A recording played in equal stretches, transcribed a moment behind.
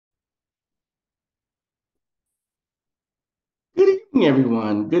evening,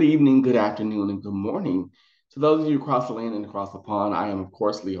 everyone. Good evening, good afternoon, and good morning. To those of you across the land and across the pond, I am, of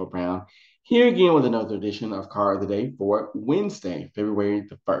course, Leo Brown, here again with another edition of Card of the Day for Wednesday, February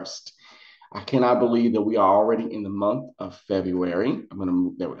the 1st. I cannot believe that we are already in the month of February. I'm going to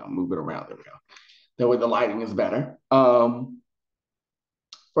move, there we go, move it around. There we go. That way the lighting is better.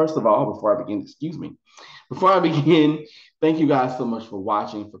 First of all, before I begin, excuse me, before I begin, thank you guys so much for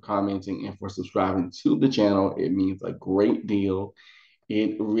watching, for commenting, and for subscribing to the channel. It means a great deal.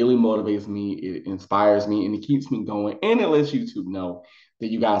 It really motivates me, it inspires me, and it keeps me going. And it lets YouTube know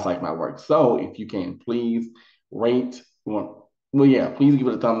that you guys like my work. So if you can, please rate, please give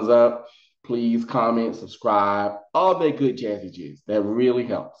it a thumbs up. Please comment, subscribe, all that good jazzy jizz. That really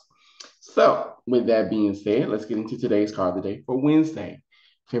helps. So with that being said, let's get into today's card of the day for Wednesday,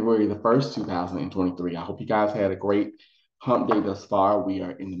 February the 1st, 2023. I hope you guys had a great hump day thus far. We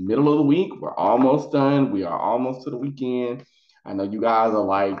are in the middle of the week. We're almost done. We are almost to the weekend. I know you guys are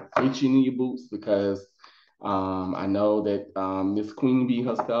like itching in your boots because I know that Miss Queen Bee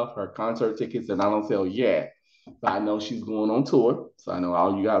herself, her concert tickets are not on sale yet. But I know she's going on tour. So I know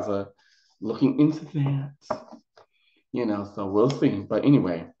all you guys are looking into that. So we'll see. But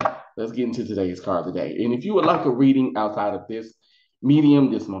anyway, let's get into today's card of the day. And if you would like a reading outside of this medium,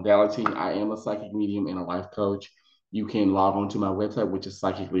 this modality, I am a psychic medium and a life coach. You can log on to my website, which is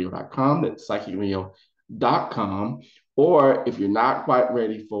psychicleo.com. That's psychicleo.com. Or if you're not quite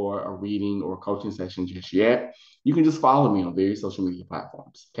ready for a reading or coaching session just yet, you can just follow me on various social media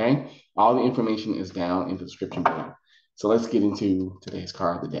platforms. Okay. All the information is down in the description below. So let's get into today's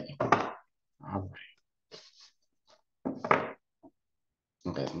card of the day. All right.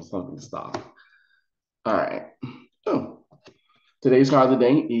 Okay, so something to stop. All right. So today's card of the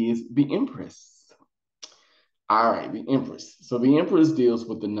day is the Empress. All right, the Empress. So the Empress deals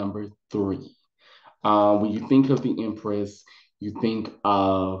with the number 3. When you think of the Empress, you think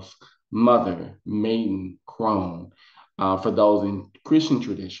of mother, maiden, crone. For those in Christian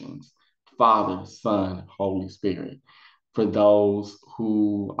traditions, Father, Son, Holy Spirit. For those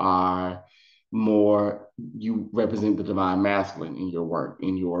who are more, you represent the divine masculine in your work,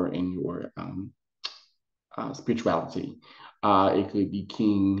 in your spirituality. It could be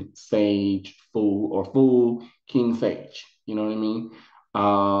king, sage, fool, or fool, king, sage. You know what I mean?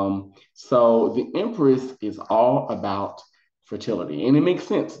 So the Empress is all about fertility. And it makes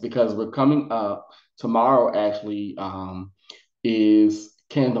sense because we're coming up, tomorrow actually is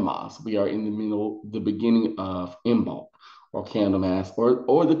Candlemas. We are in the beginning of Imbolc or Candlemas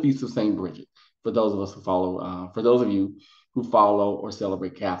or the Feast of St. Bridget. For those of us who follow, for those of you who follow or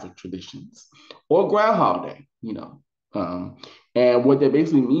celebrate Catholic traditions, or Groundhog Day, and what that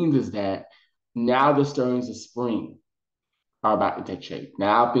basically means is that now the stirrings of spring are about to take shape.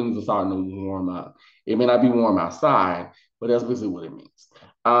 Now things are starting to warm up. It may not be warm outside, but that's basically what it means.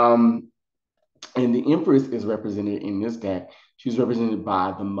 And the Empress is represented in this deck. She's represented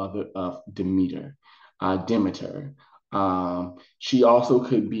by the mother of Demeter, Demeter. She also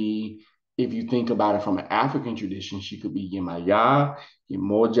could be, if you think about it from an African tradition, she could be Yemaya,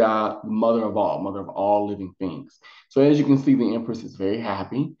 Yemoja, mother of all living things. So as you can see, the Empress is very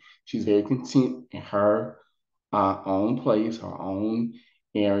happy. She's very content in her own place, her own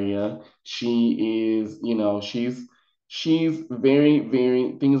area. She is, she's very,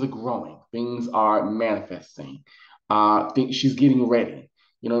 very, things are growing, things are manifesting. Think she's getting ready.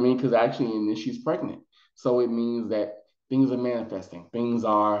 You know what I mean? Because actually in this, she's pregnant. So it means that things are manifesting, things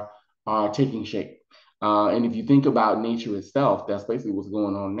are taking shape. And if you think about nature itself, that's basically what's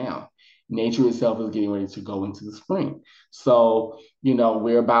going on now. Nature itself is getting ready to go into the spring. So,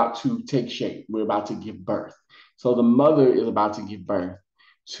 we're about to take shape. We're about to give birth. So the mother is about to give birth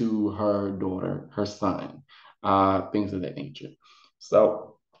to her daughter, her son, things of that nature.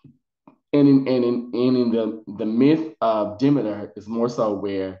 So, and in the myth of Demeter is more so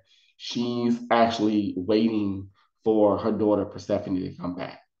where she's actually waiting for her daughter Persephone to come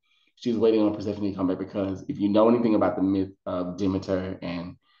back. She's waiting on Persephone to come back because if you know anything about the myth of Demeter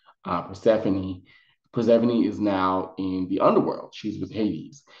and Persephone, Persephone is now in the underworld. She's with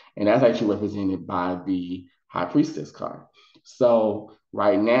Hades, and that's actually represented by the High Priestess card. So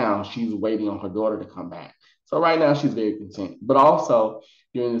right now, she's waiting on her daughter to come back. So right now, she's very content. But also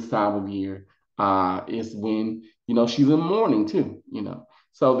during this time of year, is when she's in mourning too.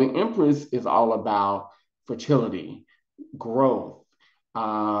 So the Empress is all about fertility, growth,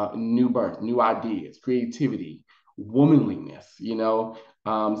 new birth, new ideas, creativity, womanliness.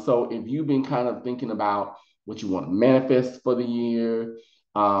 So if you've been kind of thinking about what you want to manifest for the year,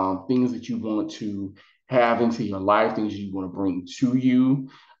 things that you want to have into your life, things you want to bring to you,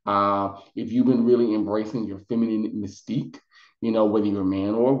 if you've been really embracing your feminine mystique, whether you're a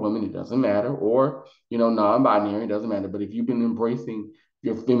man or a woman, it doesn't matter, or, non-binary, it doesn't matter. But if you've been embracing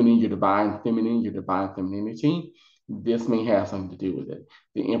your feminine, your divine femininity, this may have something to do with it.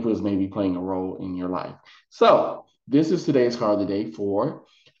 The Empress may be playing a role in your life. So this is today's card of the day for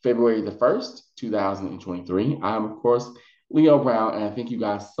February the 1st, 2023. I'm, of course, Leo Brown, and I thank you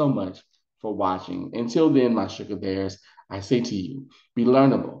guys so much for watching. Until then, my sugar bears, I say to you, be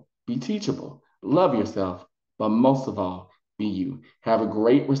learnable, be teachable, love yourself, but most of all, be you. Have a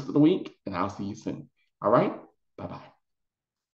great rest of the week, and I'll see you soon. All right? Bye-bye.